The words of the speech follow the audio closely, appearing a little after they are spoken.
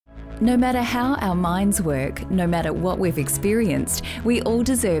No matter how our minds work, no matter what we've experienced, we all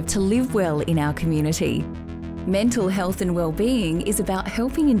deserve to live well in our community. Mental health and well-being is about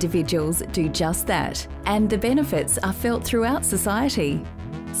helping individuals do just that, and the benefits are felt throughout society.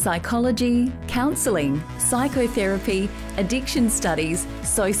 Psychology, counselling, psychotherapy, addiction studies,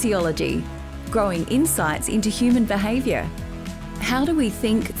 sociology, growing insights into human behaviour. How do we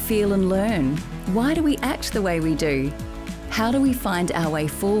think, feel and learn? Why do we act the way we do? How do we find our way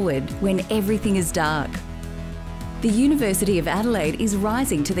forward when everything is dark? The University of Adelaide is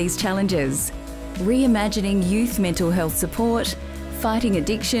rising to these challenges, reimagining youth mental health support, fighting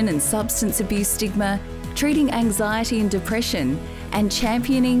addiction and substance abuse stigma, treating anxiety and depression, and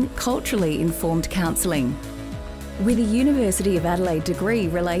championing culturally informed counselling. With a University of Adelaide degree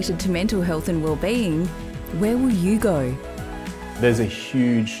related to mental health and wellbeing, where will you go? There's a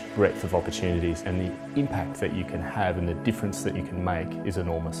huge breadth of opportunities, and the impact that you can have and the difference that you can make is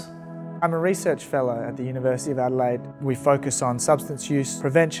enormous. I'm a research fellow at the University of Adelaide. We focus on substance use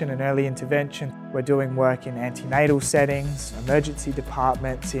prevention and early intervention. We're doing work in antenatal settings, emergency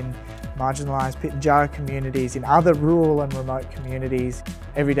departments, in marginalised Pitjantjatjara communities, in other rural and remote communities.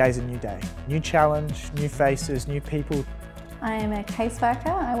 Every day is a new day. New challenge, new faces, new people. I am a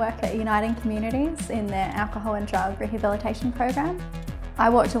caseworker. I work at Uniting Communities in their alcohol and drug rehabilitation program. I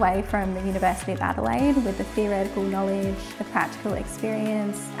walked away from the University of Adelaide with the theoretical knowledge, the practical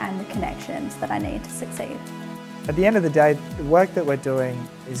experience and the connections that I need to succeed. At the end of the day, the work that we're doing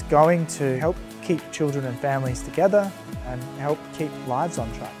is going to help keep children and families together and help keep lives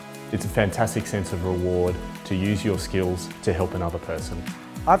on track. It's a fantastic sense of reward to use your skills to help another person.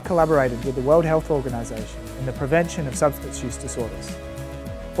 I've collaborated with the World Health Organization in the prevention of substance use disorders.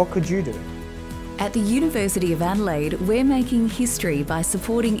 What could you do? At the University of Adelaide, we're making history by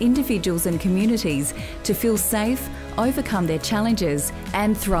supporting individuals and communities to feel safe, overcome their challenges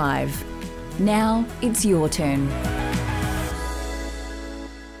and thrive. Now it's your turn.